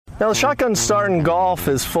Now, the shotgun start in golf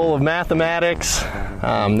is full of mathematics.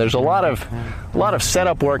 There's a lot of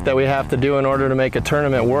setup work that we have to do in order to make a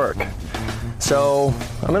tournament work. So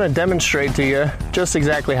I'm going to demonstrate to you just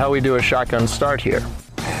exactly how we do a shotgun start here.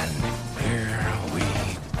 And here we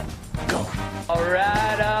go. All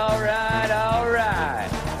right, all right, all right.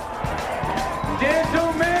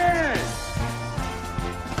 Gentlemen,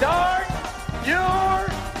 start your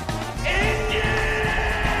engine!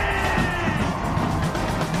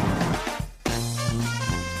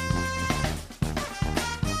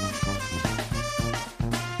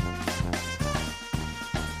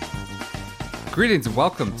 Greetings and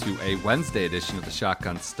welcome to a Wednesday edition of the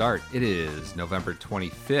Shotgun Start. It is November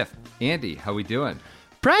 25th. Andy, how we doing?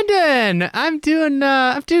 Brendan, I'm doing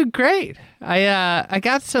great. I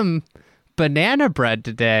got some banana bread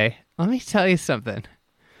today. Let me tell you something.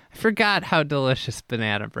 I forgot how delicious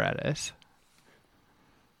banana bread is.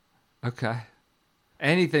 Okay.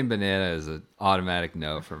 Anything banana is an automatic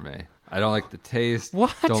no for me. I don't like the taste.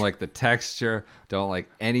 What? Don't like the texture. Don't like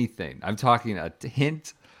anything. I'm talking a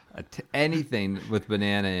hint. Anything with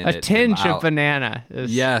banana in it. A tinge of banana.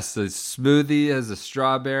 Yes, a smoothie has a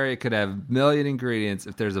strawberry. It could have a million ingredients.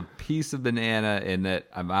 If there's a piece of banana in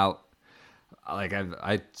it, I'm out. Like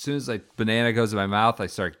as soon as banana goes in my mouth, I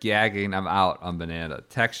start gagging. I'm out on banana.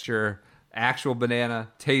 Texture, actual banana,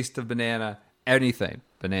 taste of banana, anything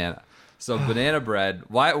banana. So banana bread.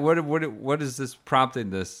 Why? What is this prompting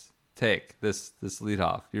this? This lead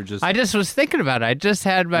off. I just was thinking about it. I just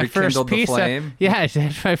had my first piece I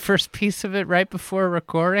had my first piece of it right before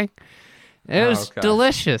recording. It was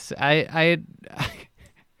delicious. I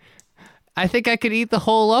think I could eat the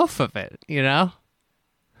whole loaf of it, you know?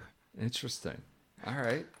 Interesting. All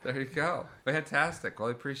right. There you go. Fantastic. Well,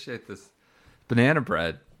 I appreciate this banana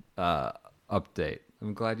bread update.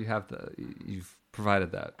 I'm glad you've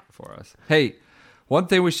provided that for us. Hey, one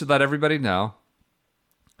thing we should let everybody know.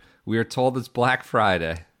 We are told it's Black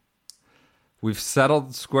Friday. We've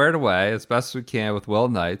squared away as best we can with Will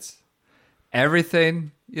Knights.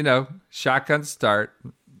 Everything, shotgun start,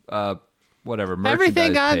 whatever,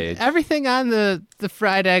 merchandise page. Everything on the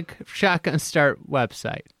Fried Egg Shotgun Start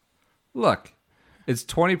website. Look, it's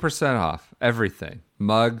 20% off everything.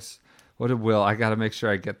 Mugs. I got to make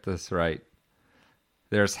sure I get this right.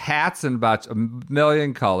 There's hats in about a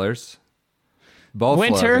million colors. Both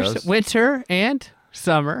logos. Winter and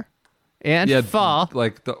summer. And fall.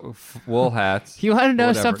 Like the wool hats. You want to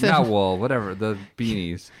know something? Not wool, whatever. The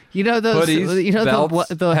beanies. You know those hoodies, belts,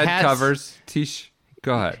 the head hats, covers,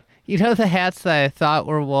 Go ahead. You know the hats that I thought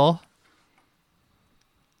were wool?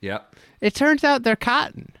 Yep. It turns out they're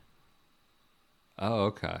cotton. Oh,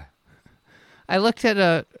 okay. I looked at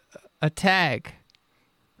a tag.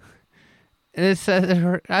 And it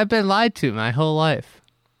said, I've been lied to my whole life.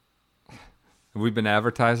 Have we been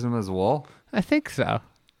advertising them as wool? I think so.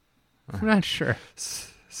 I'm not sure.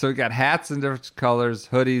 So we got hats in different colors,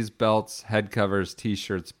 hoodies, belts, head covers,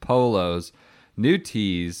 t-shirts, polos, new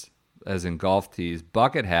tees, as in golf tees,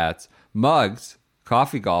 bucket hats, mugs,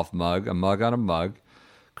 coffee golf mug, a mug on a mug,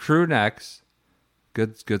 crew necks,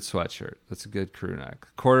 good sweatshirt. That's a good crew neck.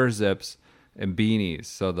 Quarter zips and beanies.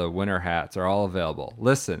 So the winter hats are all available.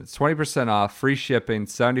 Listen, it's 20% off, free shipping,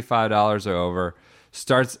 $75 or over.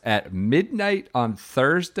 Starts at midnight on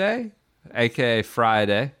Thursday, aka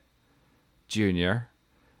Friday. Junior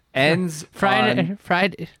ends Friday.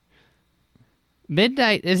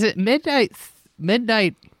 Midnight. Is it midnight?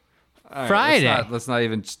 Midnight. Right, Friday. Let's not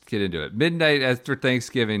even get into it. Midnight after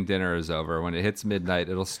Thanksgiving dinner is over. When it hits midnight,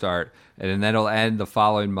 it'll start, and then it'll end the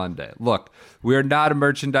following Monday. Look, we are not a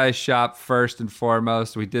merchandise shop first and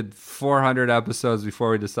foremost. We did 400 episodes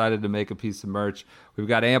before we decided to make a piece of merch. We've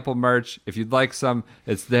got ample merch. If you'd like some,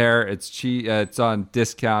 it's there. It's cheap. It's on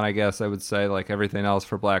discount, I guess I would say, like everything else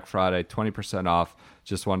for Black Friday, 20% off.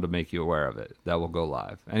 Just wanted to make you aware of it. That will go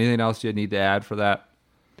live. Anything else you need to add for that?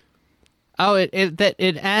 Oh, it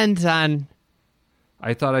ends on.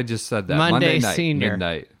 I thought I just said that. Monday night, Senior.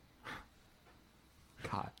 Midnight.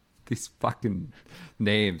 God, these fucking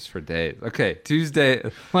names for days. Okay, Tuesday.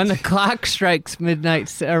 When the clock strikes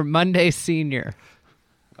midnight or Monday Senior.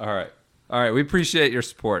 All right. We appreciate your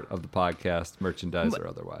support of the podcast, merchandise or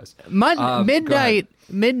otherwise. Midnight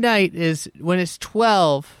is when it's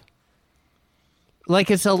 12. Like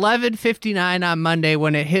it's 11:59 on Monday.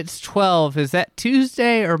 When it hits 12, is that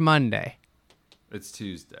Tuesday or Monday? It's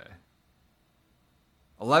Tuesday.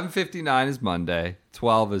 11:59 is Monday.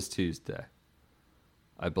 12 is Tuesday.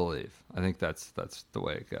 I believe. I think that's the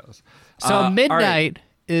way it goes. So midnight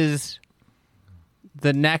is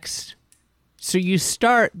the next. So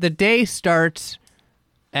the day starts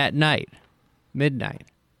at night, midnight.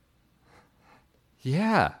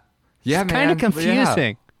 Yeah. Yeah, It's man. kind of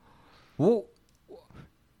confusing. Yeah. Well,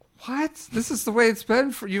 what? This is the way it's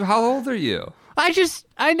been for you. How old are you?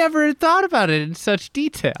 I never thought about it in such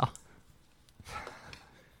detail.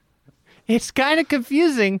 It's kind of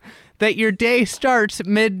confusing that your day starts at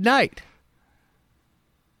midnight.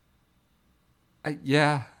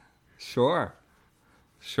 Yeah, sure.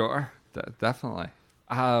 Definitely.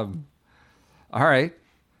 All right.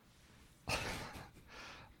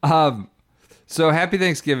 So happy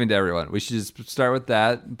Thanksgiving to everyone. We should just start with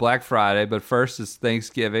that. Black Friday, but first is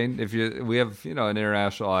Thanksgiving. We have an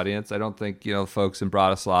international audience. I don't think folks in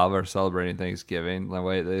Bratislava are celebrating Thanksgiving the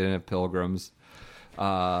way they didn't have pilgrims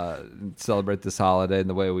celebrate this holiday in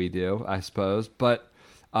the way we do, I suppose. But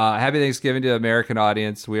happy Thanksgiving to the American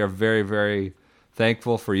audience. We are very, very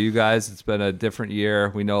thankful for you guys. It's been a different year.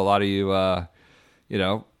 We know a lot of you, have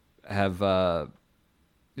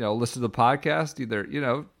listened to the podcast either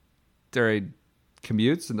during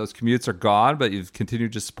commutes, and those commutes are gone, but you've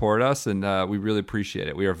continued to support us, and we really appreciate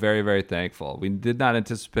it. We are very, very thankful. We did not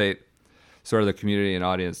anticipate sort of the community and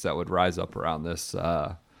audience that would rise up around this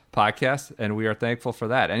podcast, and we are thankful for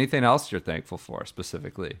that. Anything else you're thankful for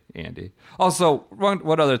specifically, Andy? Also,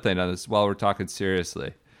 one other thing on this while we're talking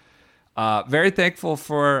seriously. Very thankful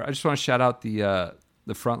for, I just want to shout out the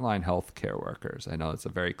frontline healthcare workers. I know it's a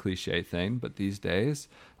very cliche thing, but these days,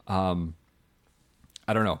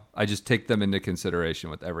 I don't know. I just take them into consideration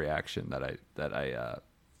with every action that I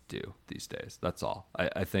do these days. That's all.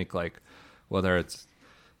 I think whether it's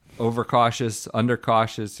overcautious,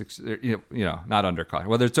 undercautious, not undercautious,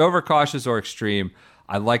 whether it's overcautious or extreme,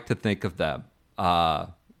 I like to think of them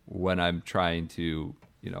when I'm trying to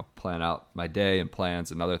plan out my day and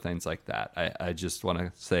plans and other things like that. I just want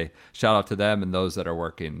to say shout out to them and those that are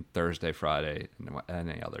working Thursday, Friday, and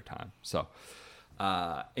any other time. So,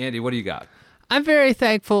 Andy, what do you got? I'm very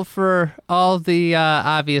thankful for all the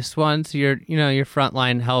obvious ones. Your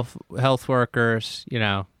frontline health workers.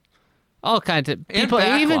 All kinds of people.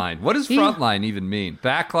 And backline. What does frontline even mean?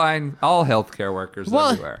 Backline, all healthcare workers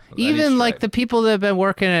everywhere. Even the people that have been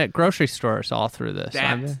working at grocery stores all through this.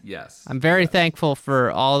 Yes. I'm very thankful for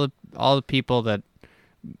all the people that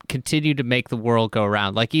continue to make the world go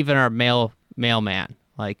round. Like even our mailman.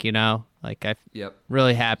 I'm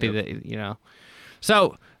really happy that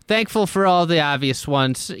So thankful for all the obvious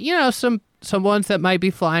ones. Some ones that might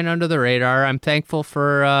be flying under the radar. I'm thankful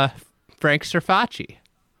for Frank Serfacci.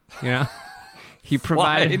 He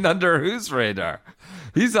provided flying under whose radar?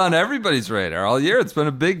 He's on everybody's radar all year. It's been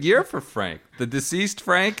a big year for Frank, the deceased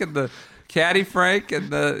Frank and the caddy Frank,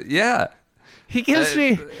 and He gives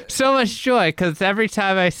me so much joy because every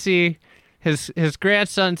time I see his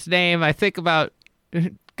grandson's name, I think about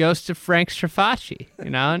goes to Frank Serfacci.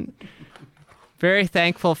 And very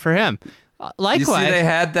thankful for him. Likewise,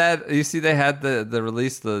 you see they had the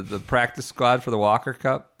release the practice squad for the Walker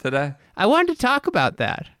Cup today. I wanted to talk about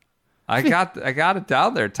that. I got it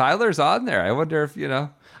down there. Tyler's on there. I wonder if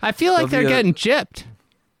I feel like they're getting gypped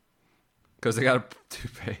because they got to do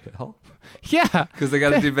Bay Hill. Yeah, because they got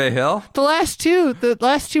to do Bay Hill. The last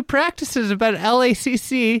two practices have been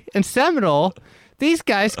LACC and Seminole. These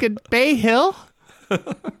guys could Bay Hill.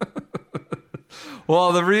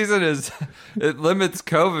 Well, the reason is it limits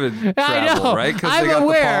COVID travel, I know. right? I'm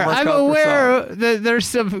aware that there's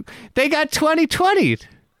some. They got 2020.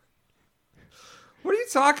 What are you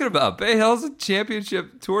talking about? Bay Hill's a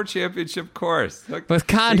tour championship course with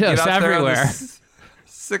condos everywhere.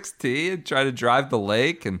 6T and try to drive the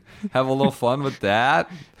lake and have a little fun with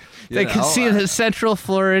that. They can see the Central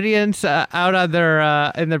Floridians out on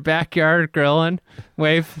in their backyard grilling.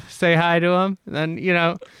 Wave, say hi to them, and then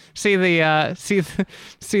see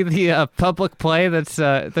the public play that's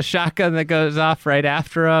the shotgun that goes off right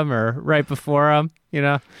after them or right before them.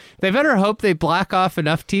 They better hope they block off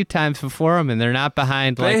enough tee times before them, and they're not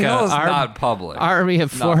behind Bay Hill's not public. Army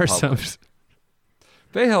of foursomes.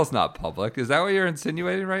 Bay Hill's not public. Is that what you're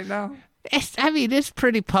insinuating right now? It's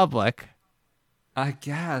pretty public. I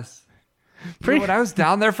guess. When I was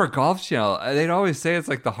down there for Golf Channel, they'd always say it's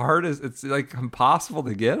the hardest. It's impossible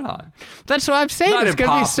to get on. That's what I'm saying. It's going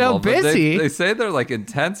to be so busy. They say they're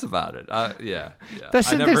intense about it. Yeah.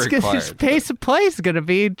 This pace of play is going to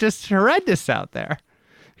be just horrendous out there.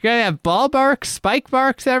 You're going to have ball marks, spike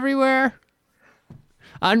marks everywhere,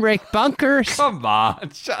 unraked bunkers. Come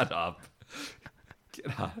on, shut up.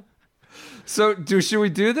 Get on. So, should we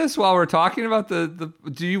do this while we're talking about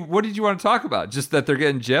what did you want to talk about? Just that they're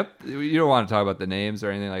getting gypped? You don't want to talk about the names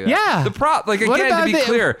or anything like that? Yeah. To be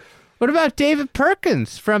clear. What about David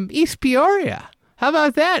Perkins from East Peoria? How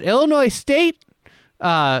about that? Illinois State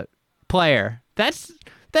player. That's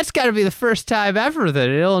that's got to be the first time ever that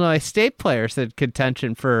an Illinois State player's in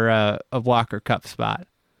contention for a Walker Cup spot.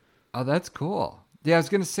 Oh, that's cool. Yeah, I was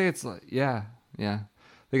gonna say it's like yeah.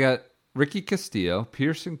 They got Ricky Castillo,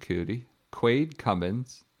 Pearson Coody, Quade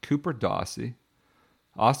Cummins, Cooper Dawsey,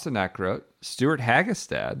 Austin Eckroat, Stuart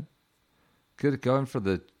Hagestad. Good at going for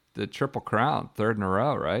the Triple Crown, third in a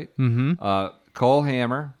row, right? Mm-hmm. Cole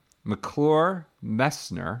Hammer, McClure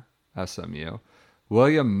Messner, SMU,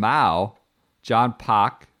 William Mao, John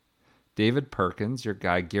Pock, David Perkins, your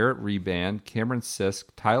guy, Garrett Reband, Cameron Sisk,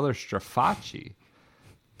 Tyler Strafacci,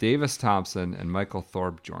 Davis Thompson, and Michael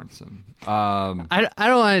Thorbjornsen. I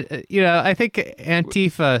don't want, I think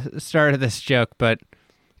Antifa started this joke, but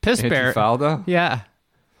Piss Bear. Antifaldo? Yeah.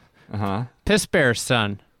 Uh-huh. Piss Bear's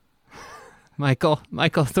son, Michael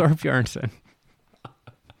Thorbjornsen.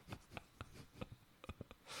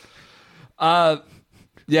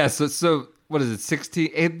 Yeah, so what is it,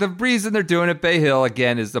 16? The reason they're doing it Bay Hill,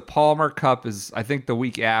 again, is the Palmer Cup is, I think, the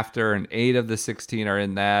week after, and 8 of the 16 are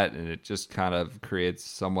in that, and it just kind of creates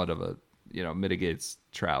somewhat of a, mitigates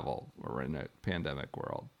travel. We're in a pandemic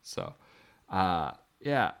world. So,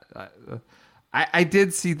 yeah, I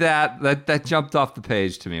did see that jumped off the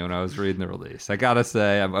page to me when I was reading the release. I got to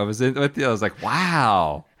say, I was in with you. I was like,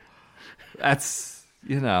 wow, that's,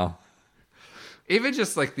 even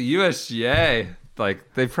just like the USGA,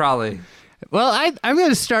 like they probably... Well, I'm going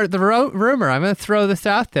to start the rumor. I'm going to throw this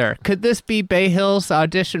out there. Could this be Bay Hill's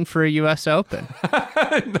audition for a U.S. Open?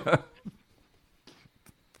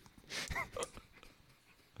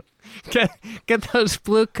 Get those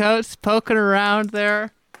blue coats poking around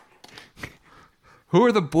there. Who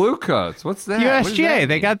are the blue coats? What's that? USGA.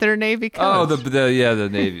 They got their Navy coats. Oh, the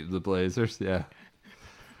Navy, the Blazers. Yeah.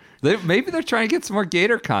 Maybe they're trying to get some more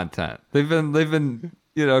Gator content. They've been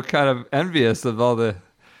kind of envious of all the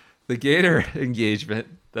Gator engagement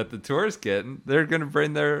that the tour's getting. They're going to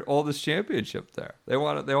bring their oldest championship there. They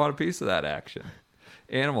want a piece of that action.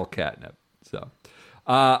 Animal catnip. So,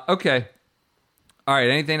 okay. All right.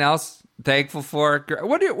 Anything else? Thankful for?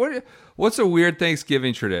 What's a weird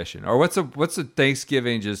Thanksgiving tradition, or what's a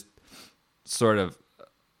Thanksgiving just sort of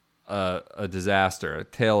a disaster, a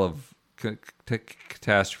tale of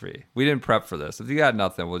catastrophe? We didn't prep for this. If you got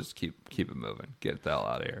nothing, we'll just keep it moving. Get the hell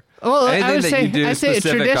out of here. Well, Anything you do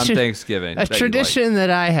specific on Thanksgiving? A tradition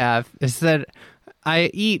that I have is that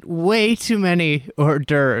I eat way too many hors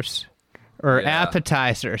d'oeuvres or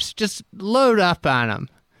appetizers. Just load up on them.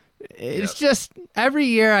 It's just every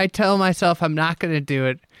year I tell myself I'm not going to do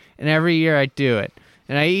it, and every year I do it.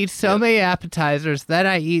 And I eat so many appetizers, then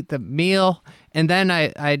I eat the meal, and then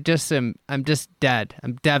I'm just dead.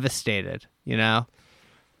 I'm devastated,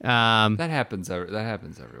 That happens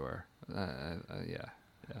everywhere. Yeah.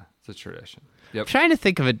 It's a tradition. Yep. I'm trying to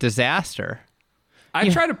think of a disaster.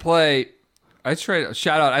 Shout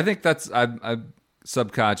out. I think I'm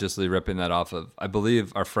subconsciously ripping that off of, I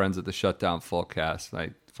believe, our friends at the Shutdown Fullcast,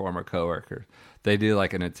 my former coworker. They do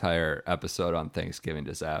like an entire episode on Thanksgiving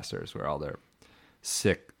disasters where all their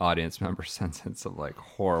sick audience members sends in some like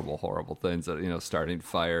horrible things that, starting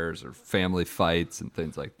fires or family fights and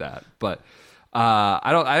things like that. But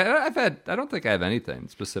I don't think I have anything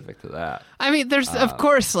specific to that. I mean, there's of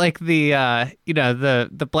course like the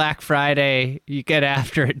the Black Friday, you get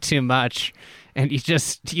after it too much and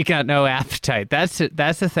you got no appetite. That's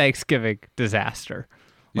a Thanksgiving disaster.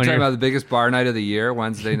 You're talking about the biggest bar night of the year,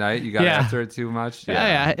 Wednesday night. You got after it too much.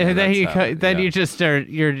 Yeah. And then you just are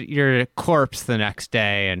you're a corpse the next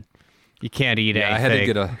day, and you can't eat anything. I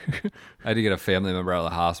had to get a family member out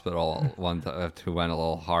of the hospital one time who went a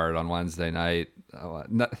little hard on Wednesday night.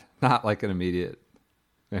 Not like an immediate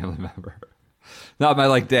family member, not my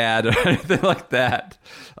like dad or anything like that.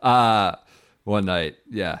 One night,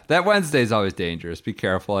 that Wednesday is always dangerous. Be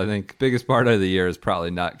careful. I think biggest part of the year is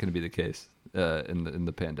probably not going to be the case. In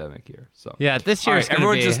the pandemic year. So this year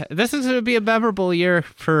this is going to be a memorable year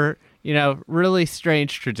for really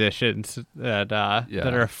strange traditions that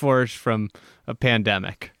are forged from a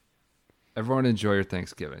pandemic. Everyone enjoy your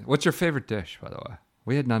Thanksgiving. What's your favorite dish, by the way?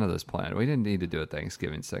 We had none of this planned. We didn't need to do a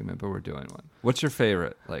Thanksgiving segment, but we're doing one. What's your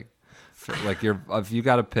favorite? If you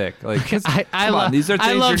got to pick, like, these are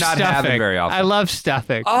things you're not having very often. I love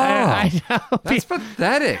stuffing. Oh, I know. That's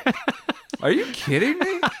pathetic. Are you kidding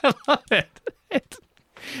me? I love it.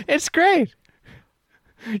 It's great.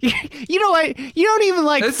 You know what? You don't even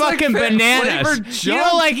like it's fucking like bananas.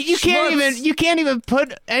 You can't even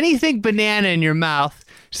put anything banana in your mouth.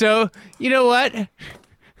 So you know what?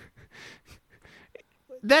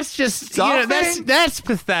 That's just that's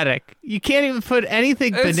pathetic. You can't even put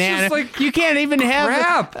anything banana. Just like you can't even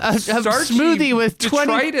have a smoothie with 20.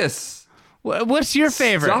 Detritus. What's your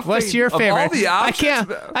favorite? What's Stuffing your of all favorite? the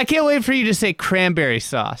options? I can't wait for you to say cranberry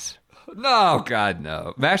sauce. No, God,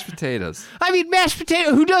 no. Mashed potatoes. I mean, mashed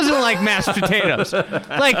potato. Who doesn't like mashed potatoes?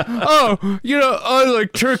 Like, oh, I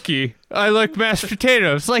like turkey. I like mashed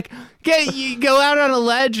potatoes. Like, you go out on a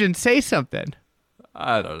ledge and say something.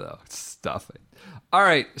 I don't know. It's stuffing. All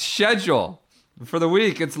right, schedule for the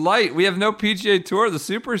week. It's light. We have no PGA Tour, the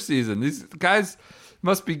super season. These guys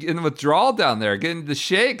must be in withdrawal down there, getting the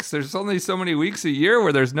shakes. There's only so many weeks a year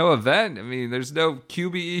where there's no event. I mean, there's no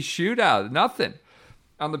QBE shootout, nothing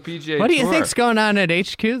on the PGA Tour. What do you think's going on at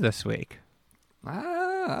HQ this week?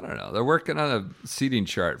 I don't know. They're working on a seating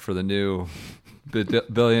chart for the new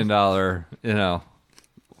 $1 billion,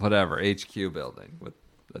 whatever, HQ building.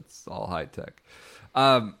 That's all high tech.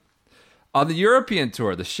 On the European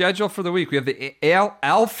Tour, the schedule for the week, we have the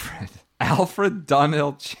Alfred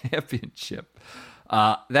Dunhill Championship.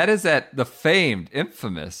 That is at the famed,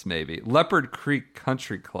 infamous, maybe, Leopard Creek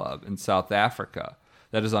Country Club in South Africa.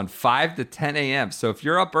 That is on 5 to 10 a.m. So if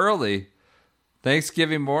you're up early,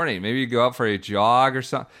 Thanksgiving morning, maybe you go out for a jog or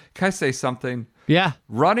something. Can I say something? Yeah.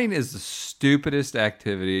 Running is the stupidest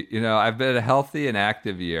activity. I've been a healthy and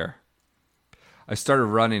active year. I started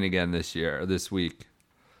running again this week.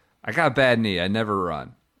 I got a bad knee. I never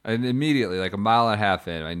run. And immediately, like a mile and a half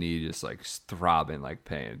in, my knee just like throbbing like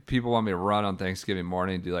pain. People want me to run on Thanksgiving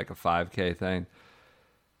morning, do like a 5K thing.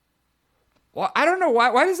 Well, I don't know why.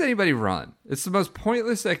 Why does anybody run? It's the most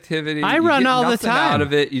pointless activity. I run all the time. Out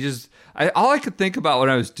of it, all I could think about when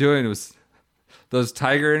I was doing was those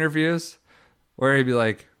Tiger interviews, where he'd be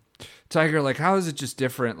like, "Tiger, like, how is it just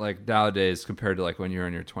different like nowadays compared to like when you were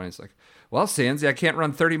in your 20s?" Like, well, Sandsy, I can't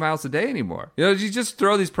run 30 miles a day anymore. You just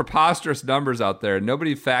throw these preposterous numbers out there and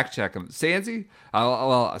nobody fact check them. Sandsy,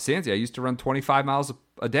 Sandsy, I used to run 25 miles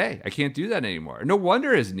a day. I can't do that anymore. No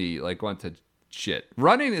wonder his knee like went to shit.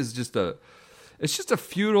 Running is just a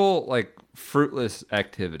futile, like fruitless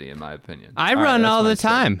activity in my opinion. I run all the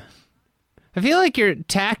time. I feel like you're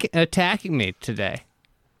attacking me today.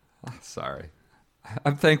 Sorry.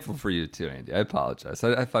 I'm thankful for you too, Andy. I apologize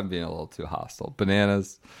if I'm being a little too hostile.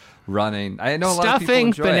 Bananas, running. I know a lot of people Stuffing,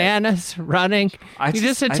 enjoy bananas, running. You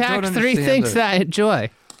just attacked three things that I enjoy.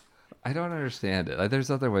 I don't understand it. There's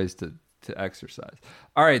other ways to exercise.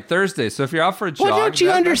 All right, Thursday. So if you're out for a jog, what don't you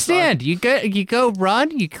understand? You go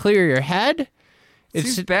run, you clear your head. It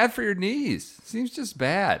seems bad for your knees. It seems just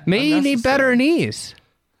bad. Maybe you need better knees.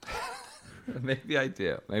 Maybe I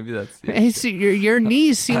do. Maybe that's the your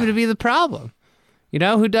knees seem to be the problem. You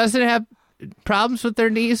know who doesn't have problems with their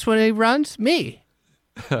knees when he runs? Me.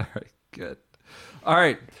 All right, good. All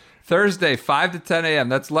right, Thursday, 5 to 10 a.m.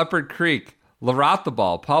 That's Leopard Creek.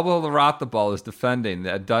 Pablo Larratabal is defending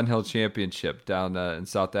the Dunhill Championship down in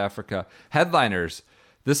South Africa. Headliners.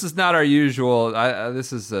 This is not our usual.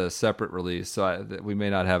 This is a separate release, so we may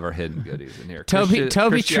not have our hidden goodies in here. Toby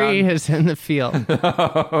Tree is in the field.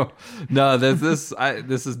 No, this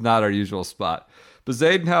is not our usual spot.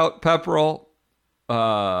 Bezadenhout, Pepperell,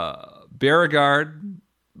 Beauregard,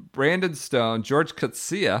 Brandon Stone, George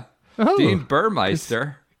Coetzee, Dean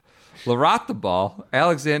Burmeister, Larratabal,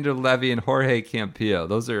 Alexander Levy, and Jorge Campillo.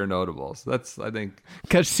 Those are your notables. That's, I think...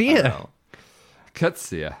 Coetzee.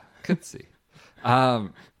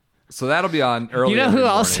 So that'll be on early. You know who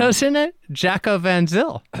else is in it? Jacko Van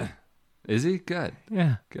Zyl. Is he? Good.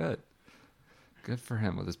 Yeah. Good for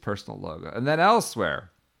him with his personal logo. And then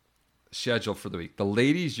elsewhere, schedule for the week. The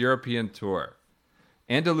Ladies European Tour.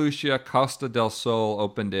 Andalusia, Costa del Sol,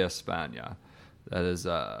 Open de España. That is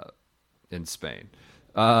in Spain.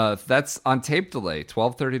 That's on tape delay,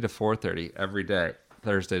 12:30 to 4:30 every day,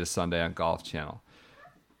 Thursday to Sunday on Golf Channel.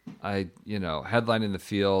 Headlining the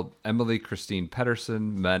field, Emily Christine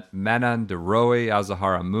Pedersen, Manon de Roy,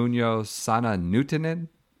 Azahara Munoz, Sana Newtonen,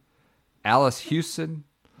 Alice Houston,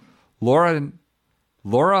 Laura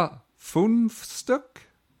Funfstuk,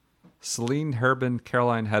 Celine Herbin,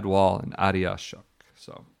 Caroline Headwall, and Adia Shook.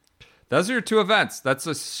 So those are your two events. That's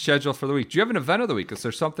the schedule for the week. Do you have an event of the week? Is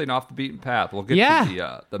there something off the beaten path? We'll get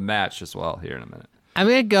to the match as well here in a minute. I'm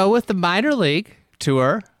going to go with the minor league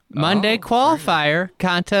tour. Monday qualifier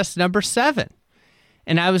contest number 7.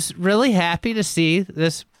 And I was really happy to see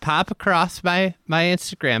this pop across my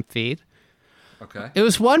Instagram feed. Okay. It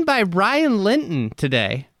was won by Ryan Linton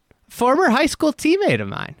today, former high school teammate of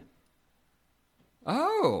mine.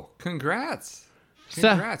 Oh, congrats.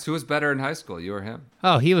 So, who was better in high school, you or him?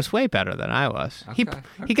 Oh, he was way better than I was. Okay.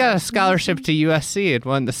 He got a scholarship to USC and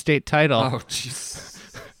won the state title. Oh, jeez.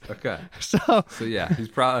 Okay. So yeah, he's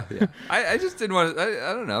probably. Yeah. I just didn't want to.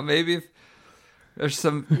 I don't know. Maybe There's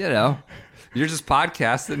some, you're just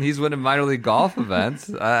podcasting. He's winning minor league golf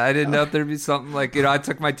events. I didn't know if there'd be something like, I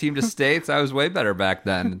took my team to states. I was way better back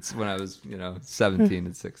then. It's when I was, 17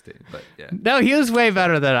 and 16. But yeah. No, he was way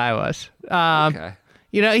better than I was. Okay.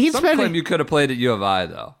 Some claim you could have played at U of I,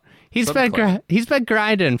 though. He's been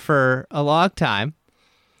grinding for a long time.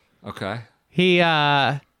 Okay. He's,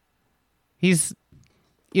 I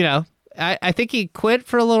think he quit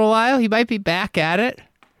for a little while. He might be back at it.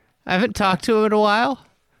 I haven't talked to him in a while,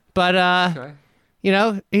 but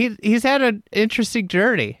he's had an interesting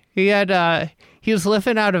journey. He was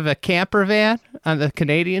living out of a camper van on the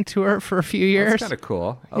Canadian tour for a few years. That's kind of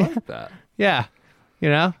cool. I like that. Yeah.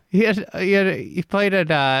 He played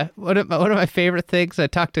at one of my favorite things. I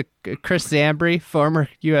talked to Chris Zambri, former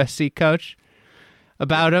USC coach,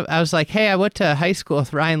 about him. I was like, hey, I went to high school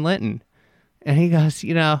with Ryan Linton. And he goes,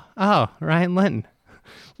 Ryan Linton.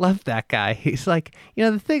 Loved that guy. He's like,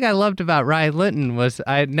 the thing I loved about Ryan Linton was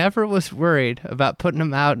I never was worried about putting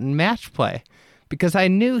him out in match play because I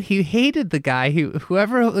knew he hated the guy,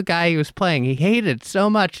 whoever the guy he was playing, he hated so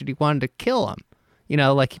much that he wanted to kill him. He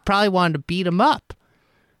probably wanted to beat him up.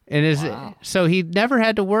 And so he never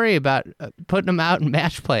had to worry about putting him out in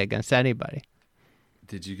match play against anybody.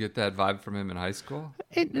 Did you get that vibe from him in high school?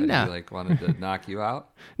 No. He wanted to knock you out?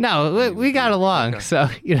 No, we got along. Okay. So,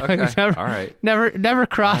 Okay. All right. Never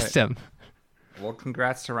crossed him. Well,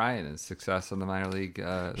 congrats to Ryan and success in the minor league.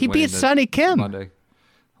 He beat Sonny Kim. Monday.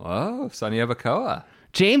 Oh, Sonny Abacoa.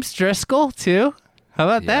 James Driscoll, too. How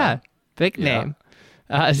about that? Big name.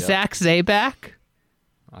 Zach Zabak.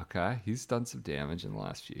 Okay. He's done some damage in the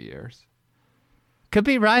last few years. Could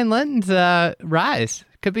be Ryan Linton's rise.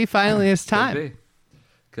 Could be finally his time.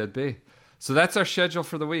 Could be. So that's our schedule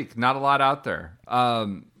for the week. Not a lot out there.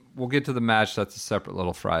 We'll get to the match. That's a separate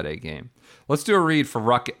little Friday game. Let's do a read for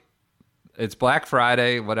Rucket. It's Black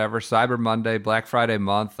Friday, whatever, Cyber Monday, Black Friday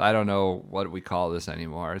month. I don't know what we call this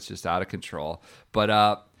anymore. It's just out of control.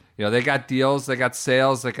 But, they got deals, they got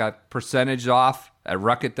sales, they got percentage off at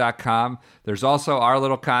Rucket.com. There's also our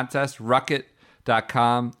little contest,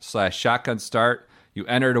 Rucket.com/shotgunstart. You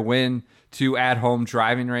enter to win 2 at-home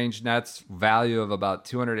driving range nets, value of about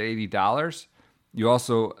 $280. You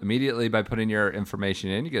also immediately, by putting your information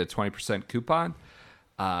in, you get a 20% coupon.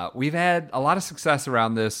 We've had a lot of success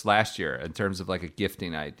around this last year in terms of like a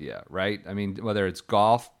gifting idea, right? I mean, whether it's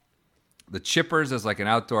golf, the chippers as like an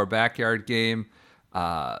outdoor backyard game,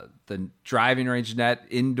 the driving range net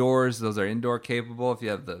indoors, those are indoor capable if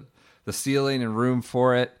you have the ceiling and room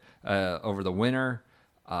for it over the winter.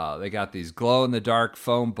 They got these glow-in-the-dark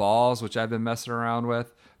foam balls, which I've been messing around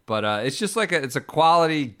with. But it's just like it's a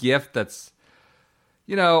quality gift that's,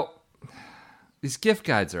 these gift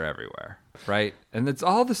guides are everywhere, right? And it's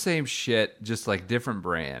all the same shit, just like different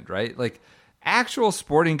brand, right? Like actual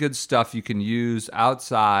sporting goods stuff you can use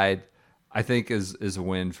outside, I think is a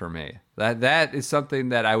win for me. That is something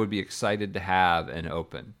that I would be excited to have and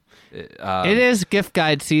open. It is gift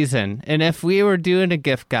guide season. And if we were doing a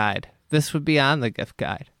gift guide, this would be on the gift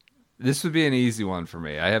guide. This would be an easy one for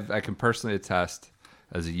me. I can personally attest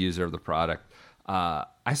as a user of the product.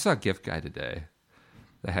 I saw a gift guide today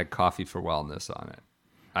that had coffee for wellness on it.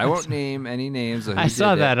 I won't name any names. Of who I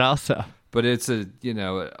saw did that it, also. but it's an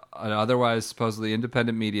otherwise supposedly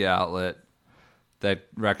independent media outlet that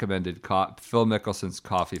recommended Phil Mickelson's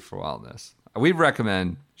coffee for wellness. We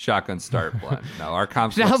recommend Shotgun Start Blend. Now, our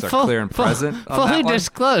conflicts are clear and present on fully that one,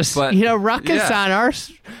 disclosed. but, Ruckus on our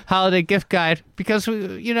holiday gift guide because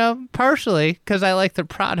we, partially because I like their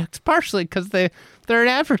products, partially because they're an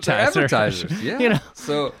advertiser. They're advertisers, yeah.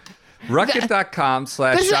 So,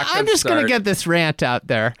 Rucket.com/shotgun. I'm just going to get this rant out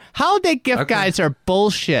there. Holiday gift guides are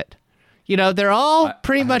bullshit. They're all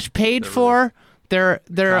pretty much paid for. They're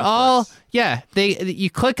all you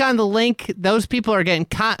click on the link, those people are getting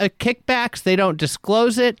kickbacks, they don't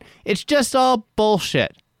disclose it. It's just all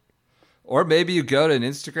bullshit. Or maybe you go to an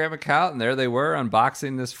Instagram account and there they were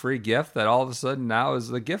unboxing this free gift that all of a sudden now is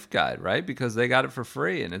the gift guide, right? Because they got it for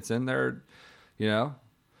free and it's in their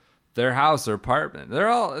their house or apartment.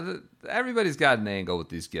 Everybody's got an angle with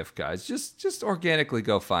these gift guides. Just organically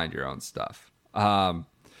go find your own stuff.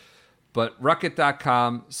 But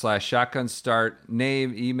Rucket.com/shotgunstart,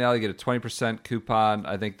 name, email, you get a 20% coupon.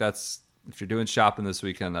 I think if you're doing shopping this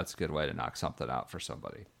weekend, that's a good way to knock something out for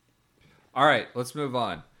somebody. All right, let's move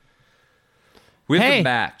on. We have the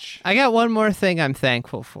match. I got one more thing I'm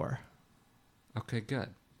thankful for. Okay, good.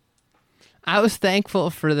 I was thankful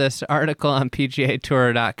for this article on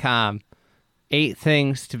PGAtour.com. 8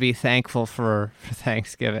 things to be thankful for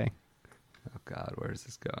Thanksgiving. Oh, God, where is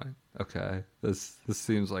this going? Okay, this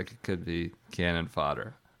seems like it could be cannon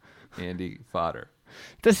fodder. Andy fodder.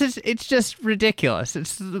 It's just ridiculous.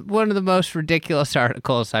 It's one of the most ridiculous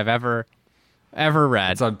articles I've ever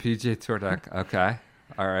read. It's on PGAtour.com. Okay.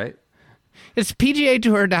 All right. It's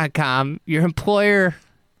PGAtour.com. Your employer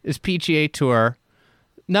is PGA Tour.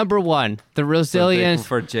 Number one, the resilience.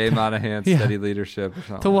 For Jay Monahan, steady leadership or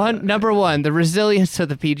something. Number one, the resilience of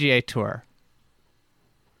the PGA Tour.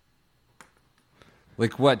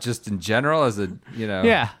 Like what? Just in general, as a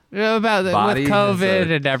Yeah, about body, with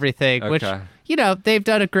COVID and everything, which they've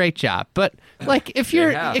done a great job. But like, if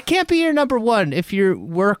it can't be your number one if you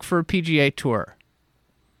work for PGA Tour.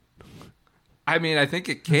 I mean, I think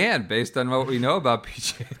it can, based on what we know about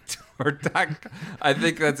PGA Tour. I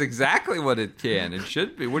think that's exactly what it can and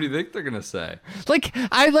should be. What do you think they're gonna say? Like,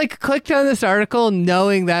 I clicked on this article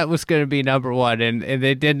knowing that was going to be number one, and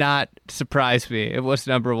they did not surprise me. It was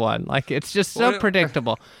number one. Like, it's just so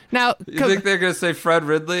predictable. Now, you think they're gonna say Fred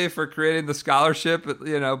Ridley for creating the scholarship at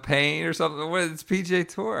Payne or something? What? It's PGA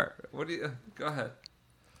Tour. What do you? Go ahead.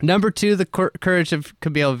 Number two, the courage of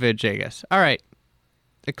Camille Villegas. All right,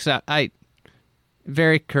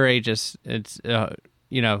 very courageous. It's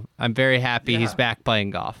I'm very happy he's back playing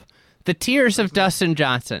golf. The tears of Dustin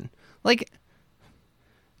Johnson. Like,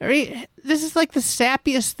 this is like the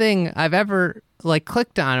sappiest thing I've ever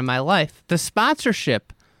clicked on in my life. The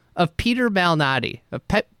sponsorship of Peter Malnati, of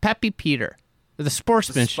Peppy Peter, the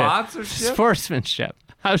sportsmanship. The sportsmanship.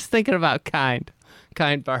 I was thinking about kind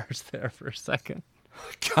bars there for a second.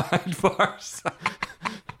 Kind bars.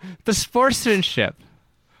 The sportsmanship.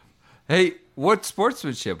 Hey, what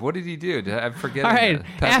sportsmanship? What did he do? I'm forgetting. All right.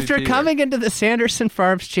 After coming into the Sanderson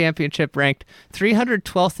Farms Championship ranked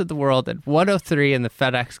 312th in the world and 103 in the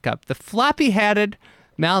FedEx Cup, the floppy-hatted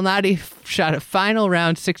Malnati shot a final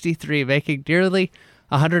round 63, making nearly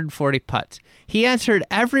 140 putts. He answered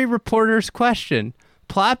every reporter's question,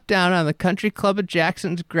 plopped down on the country club of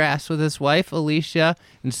Jackson's grass with his wife, Alicia,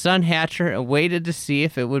 and son, Hatcher, and waited to see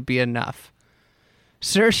if it would be enough.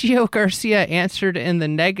 Sergio Garcia answered in the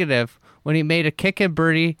negative when he made a kick and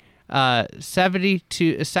birdie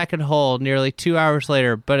 72nd hole nearly 2 hours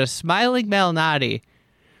later, but a smiling Malnati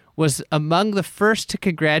was among the first to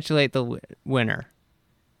congratulate the winner.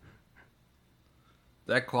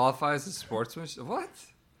 That qualifies as sportsmanship?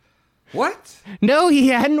 What? No, he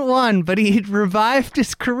hadn't won, but he had revived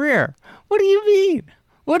his career. What do you mean?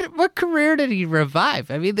 What career did he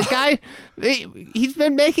revive? I mean, the guy, he's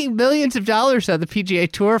been making millions of dollars on the PGA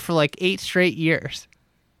Tour for 8 straight years.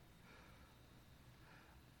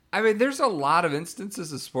 I mean, there's a lot of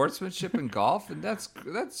instances of sportsmanship in golf, and that's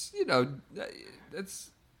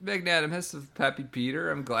magnanimous of Peppy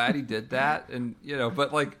Peter. I'm glad he did that, and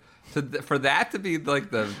but for that to be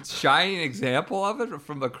the shining example of it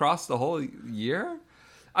from across the whole year.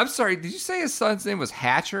 I'm sorry, did you say his son's name was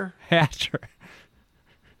Hatcher? Hatcher.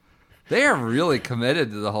 They are really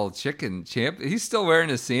committed to the whole chicken champ. He's still wearing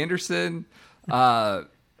his Sanderson mask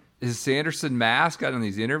out in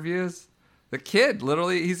these interviews. The kid,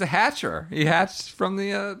 literally, he's a hatcher. He hatched from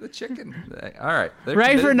the chicken. All right.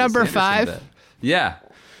 Right for number 5? Yeah.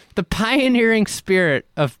 The pioneering spirit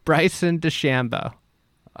of Bryson DeChambeau.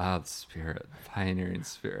 Oh, the spirit. Pioneering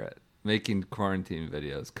spirit. Making quarantine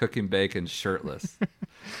videos. Cooking bacon shirtless.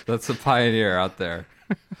 That's a pioneer out there.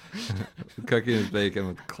 Cooking his bacon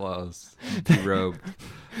with clothes. Robe.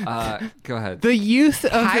 Go ahead. The youth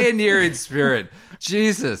of pioneering spirit.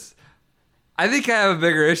 Jesus. I think I have a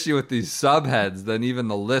bigger issue with these subheads than even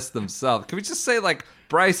the list themselves. Can we just say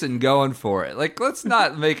Bryson going for it? Let's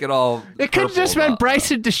not make it all. It could have just been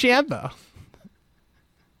Bryson DeChambeau.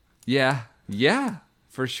 Yeah,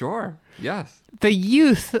 for sure. Yes. The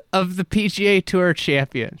youth of the PGA Tour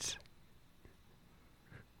champions.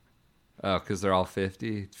 Oh, because they're all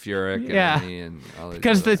 50? Furyk and Ernie and all these.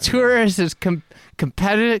 Because the tour is as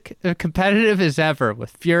competitive as ever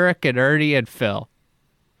with Furyk and Ernie and Phil.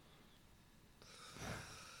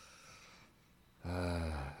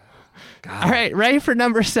 God. All right, ready for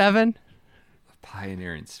number 7? The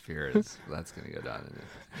pioneering spirit. That's going to go down in it.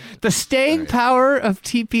 The staying power of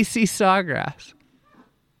TPC Sawgrass.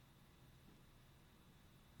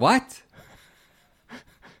 What?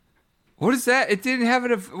 What is that? It didn't have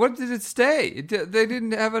what did it stay? They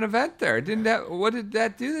didn't have an event there. It didn't have. What did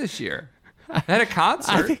that do this year? It had a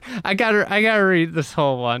concert. I gotta read this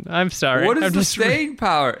whole one. I'm sorry. What is the staying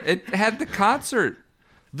power? It had the concert.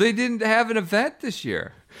 They didn't have an event this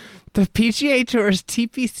year. The PGA Tour's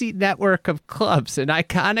TPC network of clubs, an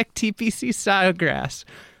iconic TPC Sawgrass,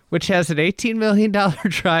 which has an $18 million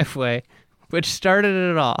driveway, which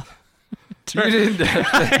started it all. You didn't.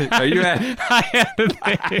 Are you at? I had a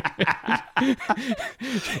thing.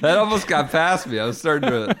 That almost got past me. I was starting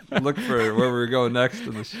to look for where we were going next.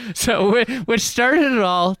 In the So, which started it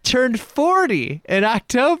all, turned 40 in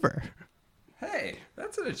October. Hey,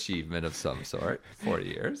 that's an achievement of some sort. 40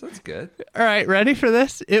 years. That's good. All right, ready for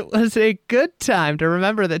this? It was a good time to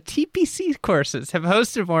remember that TPC courses have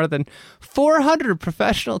hosted more than 400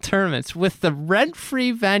 professional tournaments with the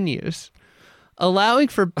rent-free venues, allowing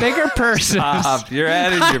for bigger purses. Stop. You're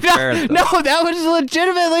adding your parents. No, that was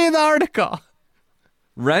legitimately in the article.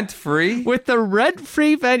 Rent-free? With the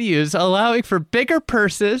rent-free venues allowing for bigger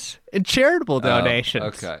purses and charitable donations.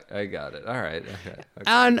 Okay, I got it. All right. Okay.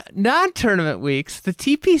 On non-tournament weeks, the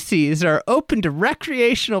TPCs are open to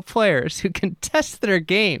recreational players who can test their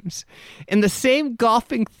games in the same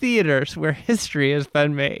golfing theaters where history has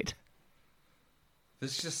been made.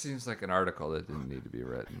 This just seems like an article that didn't need to be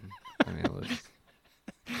written. I mean,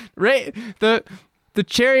 Right, the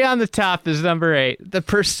cherry on the top is number 8, the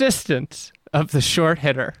persistence of the short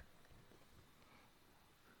hitter.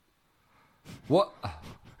 what?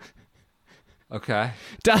 Okay.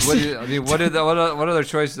 Dustin, What other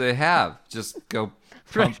choices do they have? Just go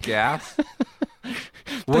pump gas?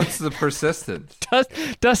 What's the persistence?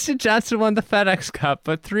 Dustin Johnson won the FedEx Cup,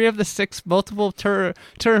 but 3 of the 6 multiple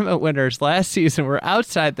tournament winners last season were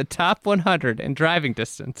outside the top 100 in driving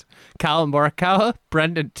distance. Colin Morikawa,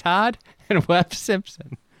 Brendan Todd, and Webb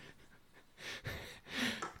Simpson.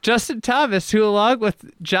 Justin Thomas, who along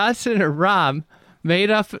with Johnson and Rahm made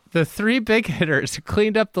up the 3 big hitters who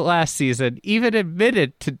cleaned up the last season, even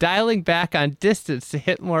admitted to dialing back on distance to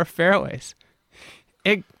hit more fairways.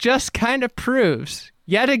 It just kind of proves,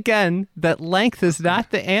 yet again, that length is not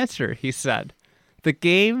the answer, he said. The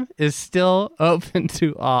game is still open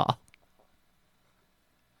to all.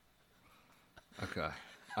 Okay.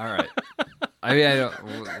 All right. I mean, I don't.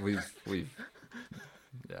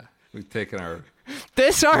 We've taken our.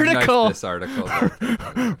 This article This article.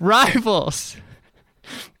 rivals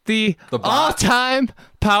the all-time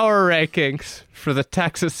power rankings for the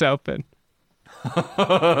Texas Open.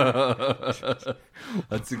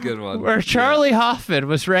 That's a good one. Where Charlie Hoffman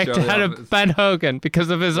was ranked ahead of Ben Hogan because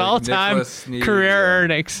of his all-time Nicholas Snead, career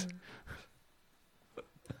earnings.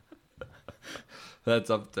 That's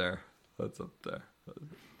up there.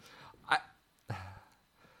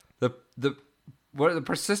 The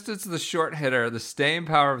persistence of the short hitter, the staying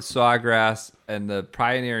power of Sawgrass, and the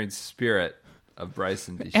pioneering spirit of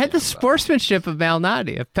Bryson DeChambeau. And the sportsmanship of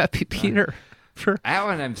Malnati, of Pepe Peter.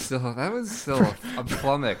 I'm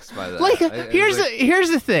flummoxed by that. Here's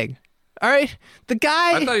the thing. All right, the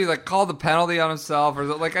guy. I thought he called the penalty on himself,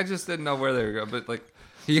 or I just didn't know where they were going. But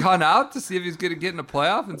he hung out to see if he was going to get in a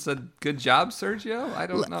playoff and said, "Good job, Sergio." I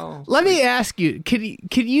don't know. Let me ask you: Can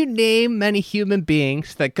you name many human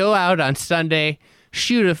beings that go out on Sunday,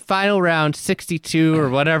 shoot a final round 62 or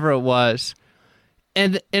whatever it was,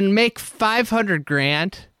 and make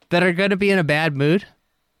 $500,000 that are going to be in a bad mood?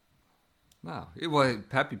 No.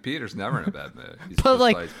 Pepe Peter's never in a bad mood. He's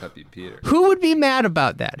Pepe Peter. Who would be mad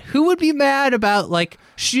about that? Who would be mad about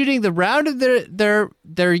shooting the round of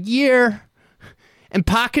their year and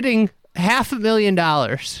pocketing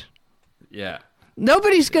 $500,000? Yeah.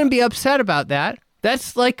 Nobody's going to be upset about that.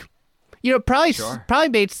 That's probably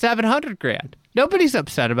made $700,000. Nobody's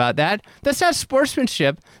upset about that. That's not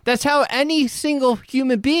sportsmanship. That's how any single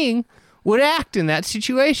human being would act in that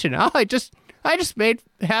situation. Oh, I just made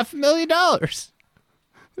 $500,000.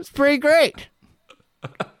 It's pretty great.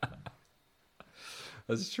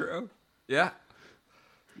 That's true. Yeah.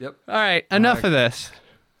 Yep. All right, enough of this.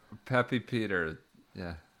 Pepe Peter,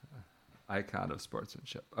 yeah, icon of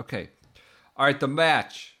sportsmanship. Okay. All right, the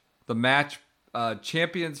match,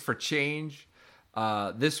 Champions for Change.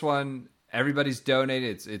 This one, everybody's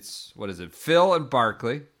donated. It's what is it? Phil and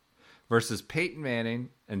Barkley versus Peyton Manning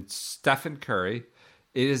and Stephen Curry.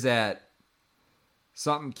 It is at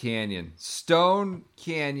something Canyon, Stone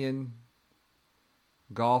Canyon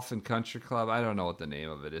Golf and Country Club. I don't know what the name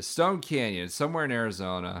of it is. Stone Canyon, somewhere in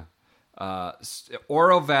Arizona.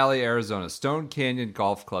 Oro Valley, Arizona. Stone Canyon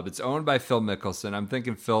Golf Club. It's owned by Phil Mickelson. I'm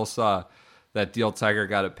thinking Phil saw that deal Tiger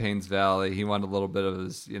got at Paynes Valley. He wanted a little bit of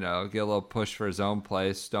his, get a little push for his own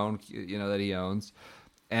place, Stone, that he owns.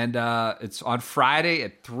 And it's on Friday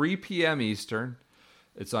at 3 p.m. Eastern.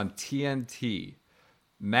 It's on TNT.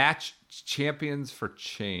 Match Champions for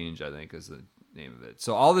Change, I think is the name of it.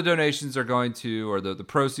 So all the donations are going to, or the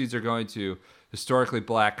proceeds are going to historically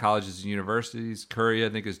black colleges and universities. Curry, I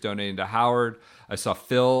think, is donating to Howard. I saw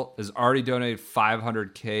Phil has already donated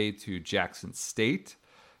 $500K to Jackson State.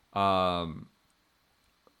 Peyton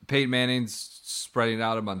Manning's spreading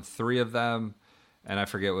out among 3 of them. and I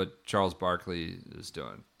forget what Charles Barkley is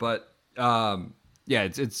doing. But yeah,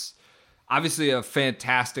 it's obviously a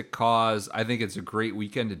fantastic cause. I think it's a great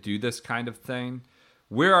weekend to do this kind of thing.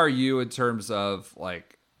 Where are you in terms of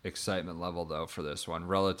like excitement level though for this one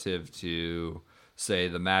relative to say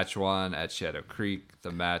the match one at Shadow Creek,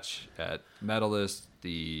 the match at Medalist,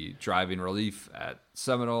 the driving relief at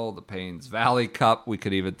Seminole, the Paynes Valley Cup? We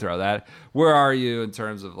could even throw that. Where are you in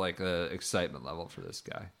terms of like the excitement level for this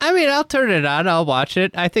guy? I mean, I'll turn it on. I'll watch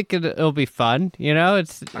it. I think it'll be fun. You know,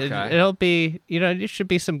 it'll be, you know, it should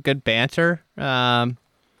be some good banter.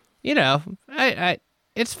 You know,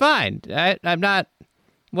 it's fine. I'm not.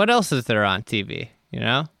 What else is there on TV? You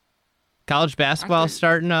know, college basketball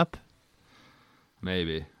starting up.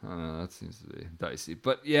 Maybe. I don't know. That seems to be dicey.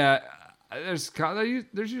 But yeah, there's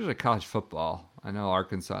usually college football. I know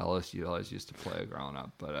Arkansas LSU always used to play growing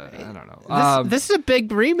up, but I don't know. This is a big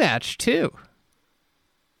rematch too.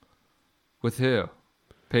 With who?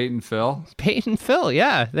 Peyton Phil? Peyton Phil,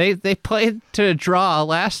 yeah. They played to a draw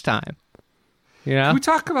last time. You know? Can we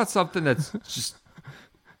talk about something that's just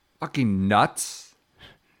fucking nuts?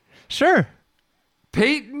 Sure.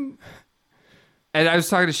 Peyton, and I was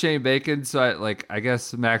talking to Shane Bacon, so I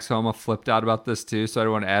guess Max Homa flipped out about this too, so I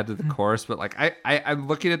don't want to add to the chorus, but like I'm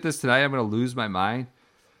looking at this tonight, I'm going to lose my mind.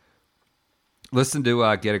 Listen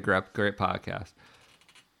to Get a Grip, great podcast.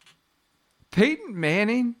 Peyton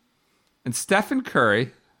Manning and Stephen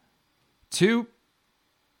Curry, two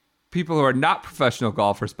people who are not professional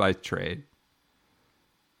golfers by trade,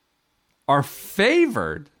 are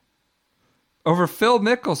favored over Phil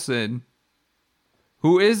Mickelson,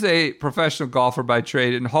 who is a professional golfer by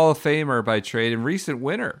trade and Hall of Famer by trade and recent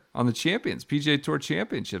winner on the champions, PGA Tour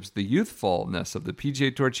Championships, the youthfulness of the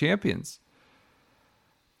PGA Tour champions.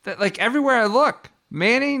 That, like, everywhere I look,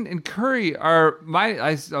 Manning and Curry are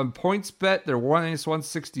on points bet. They're minus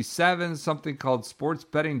 167, something called Sports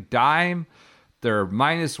Betting Dime. They're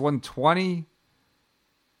minus 120.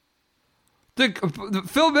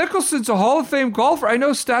 Phil Mickelson's a Hall of Fame golfer. I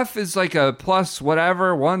know Steph is like a plus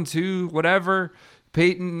whatever, 1, 2, whatever.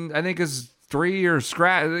 Peyton, I think, is 3 or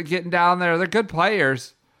scratch, getting down there. They're good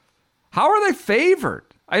players. How are they favored?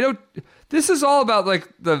 I know this is all about like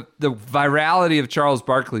the virality of Charles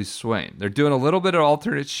Barkley's swing. They're doing a little bit of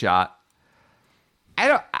alternate shot.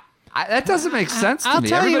 That doesn't make sense to me.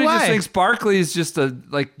 Everybody just thinks Barkley is just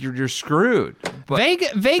you're screwed. But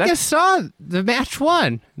Vegas saw the match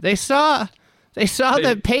one. They saw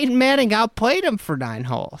that Peyton Manning outplayed him for 9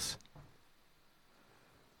 holes.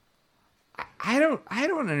 I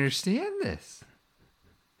don't understand this.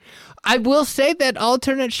 I will say that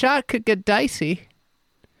alternate shot could get dicey,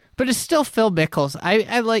 but it's still Phil Mickelson.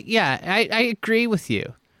 I agree with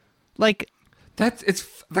you. Like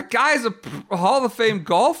the guy's a Hall of Fame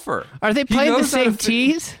golfer. Are they playing the same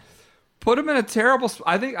tees? Put him in a terrible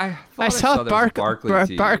spot. I saw Barkley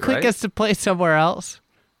right? Gets to play somewhere else.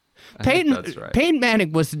 That's right. Peyton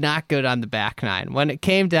Manning was not good on the back nine. When it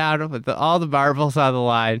came down with all the marbles on the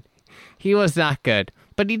line, he was not good.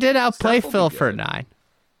 But he did outplay Phil for a 9.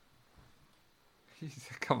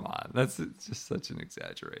 Come on. That's just such an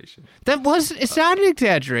exaggeration. It's not an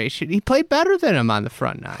exaggeration. He played better than him on the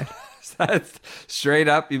front 9. That's straight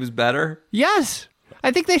up, he was better? Yes.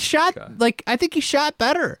 I think they shot, I think he shot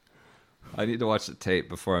better. I need to watch the tape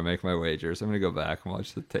before I make my wagers. I'm going to go back and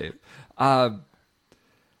watch the tape. That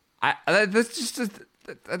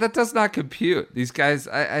does not compute. These guys,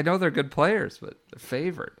 I know they're good players, but they're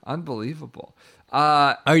favored. Unbelievable.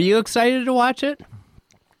 Are you excited to watch it?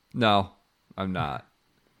 No, I'm not.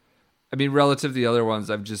 I mean, relative to the other ones,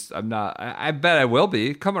 I'm not. I bet I will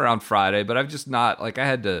be come around Friday, but I'm just not. Like,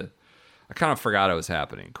 I kind of forgot it was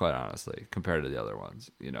happening, quite honestly, compared to the other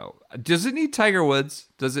ones. You know, does it need Tiger Woods?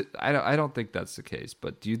 Does it? I don't think that's the case.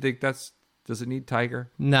 But do you think does it need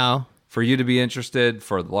Tiger? No. For you to be interested,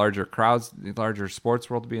 for the larger crowds, the larger sports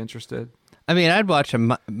world to be interested? I mean, I'd watch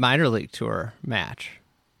a minor league tour match.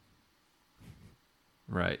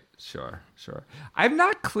 Right. Sure. I'm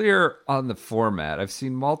not clear on the format. I've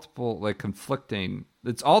seen multiple conflicting.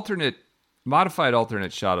 It's modified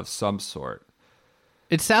alternate shot of some sort.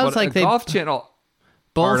 It sounds like the Golf Channel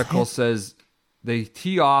article says they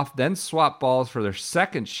tee off, then swap balls for their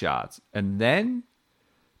second shots, and then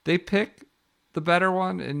they pick the better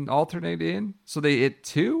one and alternate in. So they hit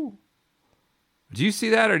 2. Do you see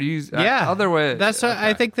that, or do you? Yeah. Other way. That's what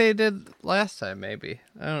I think they did last time. Maybe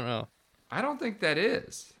I don't know. I don't think that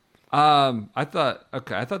is. I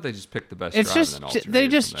thought they just picked the best. It's just they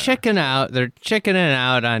just chicken out. They're chickening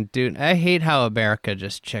out on dude. I hate how America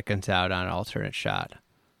just chickens out on alternate shot.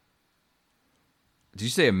 Did you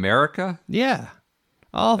say America? Yeah,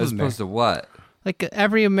 all of as opposed to what? Like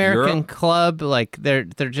every American Europe? club, like they're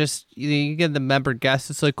just you get the member guests.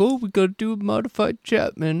 It's like, oh, we got to do a modified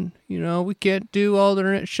Chapman. We can't do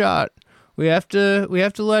alternate shot. We have to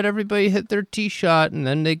let everybody hit their tee shot, and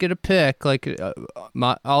then they get a pick. Like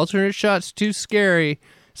alternate shot's too scary.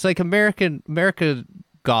 It's like America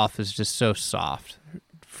golf is just so soft,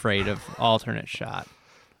 afraid of alternate shot.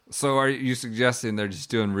 So are you suggesting they're just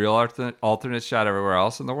doing real alternate shot everywhere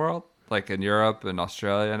else in the world? Like in Europe and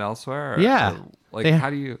Australia and elsewhere? Yeah. How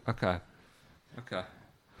do you... Okay.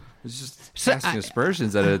 It's just casting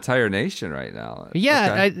aspersions at an entire nation right now.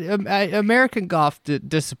 Yeah, Okay. American golf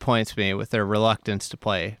disappoints me with their reluctance to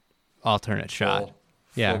play alternate shot.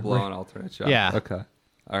 Full-blown alternate shot. Yeah. Okay.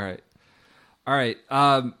 All right.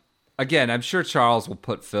 Again, I'm sure Charles will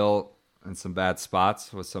put Phil in some bad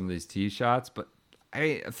spots with some of these tee shots, but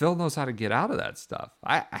Phil knows how to get out of that stuff.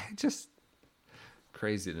 I just...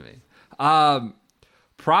 Crazy to me.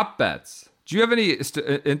 Prop bets. Do you have any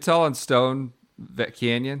intel on Stone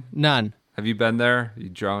Canyon? None. Have you been there? You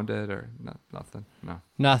droned it or nothing? No.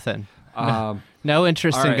 Nothing. No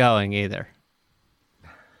interest in going either.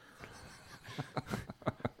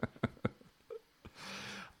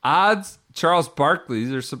 Odds, Charles Barkley,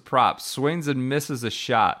 these are some props. Swings and misses a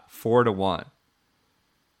shot, 4-1.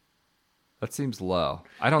 That seems low.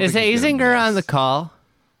 I don't Is think he's gonna Azinger on miss. the call?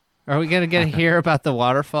 Are we going to get to hear about the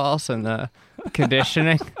waterfalls and the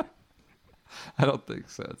conditioning? I don't think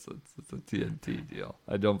so. It's a TNT deal.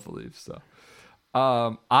 I don't believe so.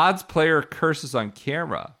 Odds player curses on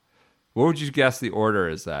camera. What would you guess the order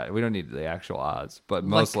is that? We don't need the actual odds, but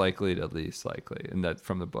most likely to least likely, and that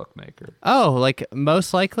from the bookmaker. Oh, like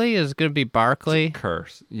most likely is going to be Barkley.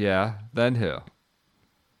 Curse. Yeah. Then who?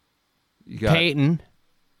 You got Peyton.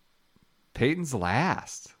 Peyton's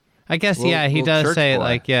last. I guess, he Little does church say, boy.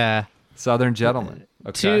 like, yeah. Southern gentleman.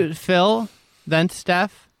 Okay. To Phil, then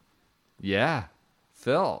Steph. Yeah.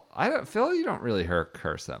 Phil. Phil, you don't really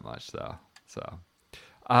curse that much though. So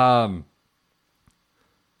I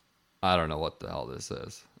don't know what the hell this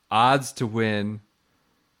is. Odds to win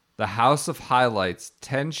the House of Highlights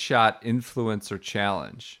 10-shot influencer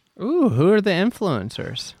challenge. Ooh, who are the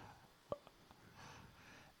influencers?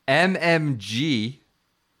 MMG.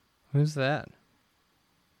 Who's that?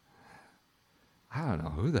 I don't know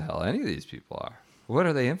who the hell any of these people are. What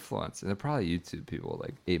are they influencing? They're probably YouTube people with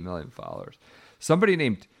like 8 million followers. Somebody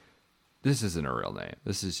named, this isn't a real name.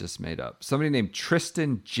 This is just made up. Somebody named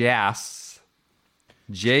Tristan Jass,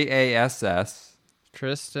 Jass.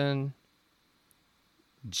 Tristan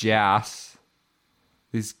Jass.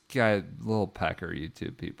 These guys, little pecker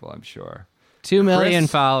YouTube people, I'm sure. 2 million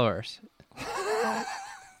Chris? followers.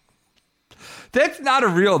 That's not a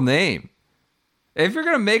real name. If you're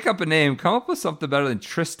going to make up a name, come up with something better than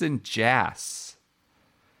Tristan Jass.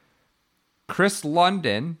 Chris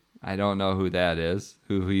London. I don't know who that is,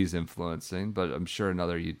 who he's influencing, but I'm sure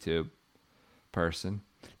another YouTube person.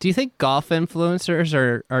 Do you think golf influencers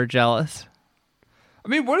are jealous? I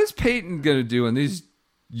mean, what is Peyton going to do in these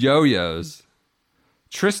yo-yos?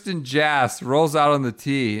 Tristan Jass rolls out on the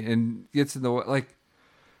tee and gets in the way. Like,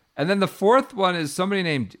 and then the fourth one is somebody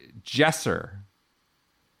named Jesser.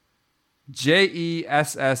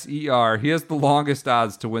 Jesser. He has the longest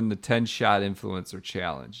odds to win the 10-shot influencer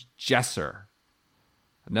challenge. Jesser.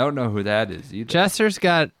 I don't know who that is either. Jesser's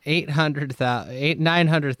got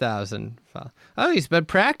 900,000. Oh, he's been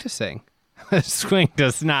practicing. His swing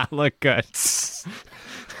does not look good.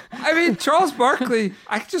 I mean, Charles Barkley,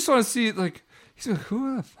 I just want to see, like, he's like,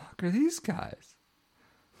 who the fuck are these guys?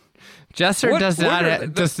 Jesser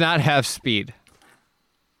does not have speed.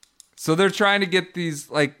 So they're trying to get these,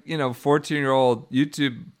 like, 14-year-old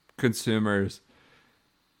YouTube consumers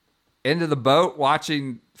into the boat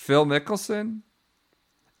watching Phil Mickelson.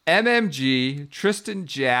 MMG, Tristan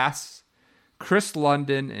Jass, Chris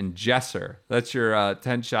London, and Jesser. That's your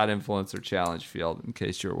 10-shot influencer challenge field, in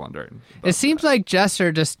case you're wondering. It seems like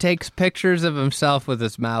Jesser just takes pictures of himself with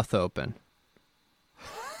his mouth open.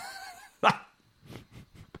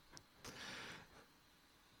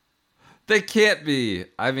 They can't be.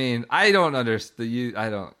 I mean, I don't understand. They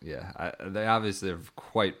obviously are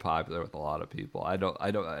quite popular with a lot of people. I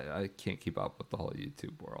can't keep up with the whole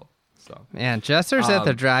YouTube world. So, Man, Jesser's at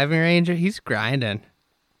the driving range. He's grinding.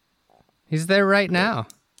 He's there right now.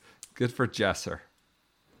 good for Jesser.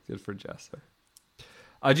 Do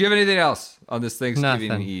you have anything else on this Thanksgiving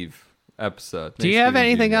Nothing. Eve episode? Do you have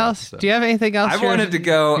anything else? I you're- wanted to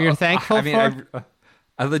go. You're thankful for?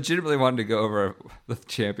 I legitimately wanted to go over the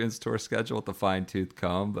Champions Tour schedule with the fine-tooth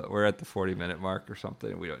comb, but we're at the 40-minute mark or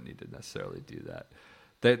something, and we don't need to necessarily do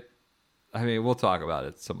that. We'll talk about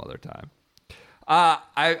it some other time.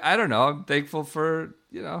 I don't know. I'm thankful for,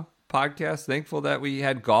 podcast. Thankful that we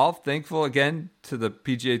had golf. Thankful again to the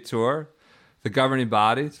PGA Tour, the governing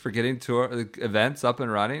bodies for getting tour events up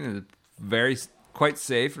and running in a very quite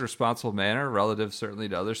safe and responsible manner, relative certainly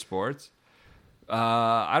to other sports.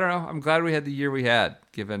 I don't know. I'm glad we had the year we had,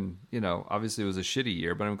 given, obviously it was a shitty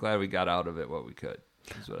year, but I'm glad we got out of it what we could,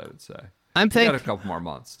 is what I would say. We got a couple more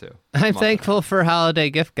months, too. I'm thankful for holiday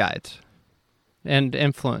gift guides and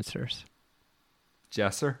influencers.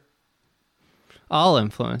 Jesser? All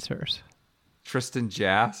influencers. Tristan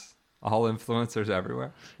Jass? All influencers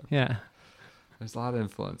everywhere? Yeah. There's a lot of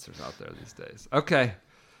influencers out there these days. Okay.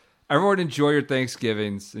 Everyone enjoy your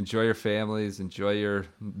Thanksgivings. Enjoy your families. Enjoy your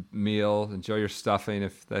meal. Enjoy your stuffing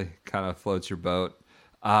if they kind of floats your boat.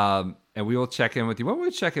 And we will check in with you. When will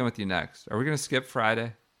we check in with you next? Are we going to skip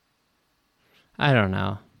Friday? I don't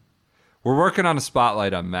know. We're working on a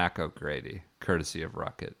spotlight on Mac O'Grady, courtesy of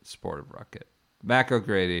Rucket, Sport of Rucket. Mac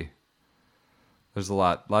O'Grady, there's a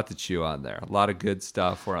lot to chew on there. A lot of good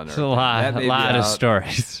stuff we're unearthing. A lot of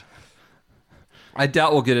stories. I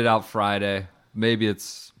doubt we'll get it out Friday. Maybe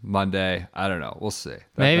it's Monday. I don't know. We'll see.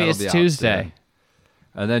 Maybe it's Tuesday.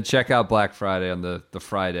 And then check out Black Friday on the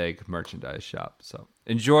Fried Egg merchandise shop. So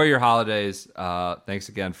enjoy your holidays. Thanks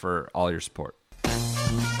again for all your support.